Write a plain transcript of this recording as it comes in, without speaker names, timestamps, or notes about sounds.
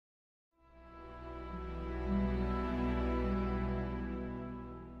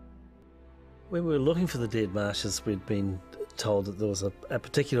When we were looking for the dead marshes, we'd been told that there was a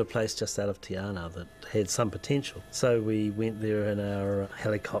particular place just out of Te Anau that had some potential. So we went there in our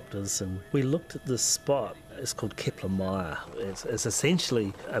helicopters and we looked at this spot. It's called Kepler Mire. It's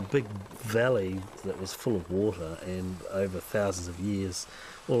essentially a big valley that was full of water, and over thousands of years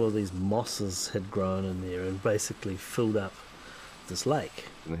all of these mosses had grown in there and basically filled up this lake.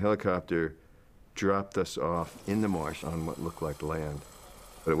 And the helicopter dropped us off in the marsh on what looked like land.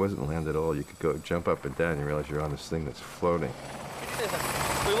 But it wasn't land at all. You could go jump up and down and you realize you're on this thing that's floating.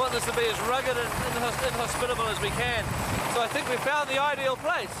 We want this to be as rugged and inhospitable as we can. So I think we found the ideal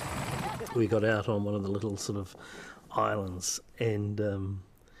place. We got out on one of the little sort of islands, and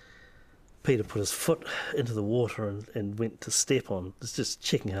Peter put his foot into the water and went to step on. It's just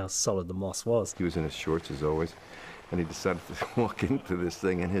checking how solid the moss was. He was in his shorts as always, and he decided to walk into this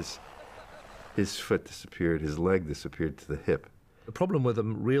thing, and his foot disappeared, his leg disappeared to the hip. The problem with the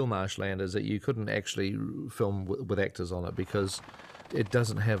real marshland is that you couldn't actually film with actors on it because it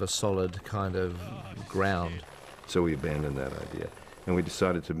doesn't have a solid kind of ground. So we abandoned that idea. And we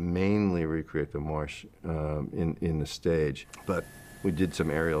decided to mainly recreate the marsh in the stage. But we did some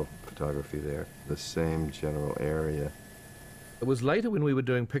aerial photography there, the same general area. It was later when we were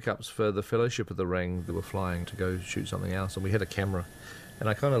doing pickups for the Fellowship of the Ring that were flying to go shoot something else, and we had a camera. And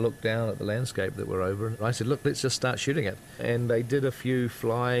I kind of looked down at the landscape that we're over, and I said, look, let's just start shooting it. And they did a few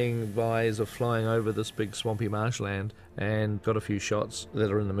flying bys of flying over this big swampy marshland and got a few shots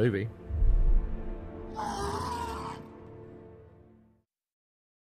that are in the movie.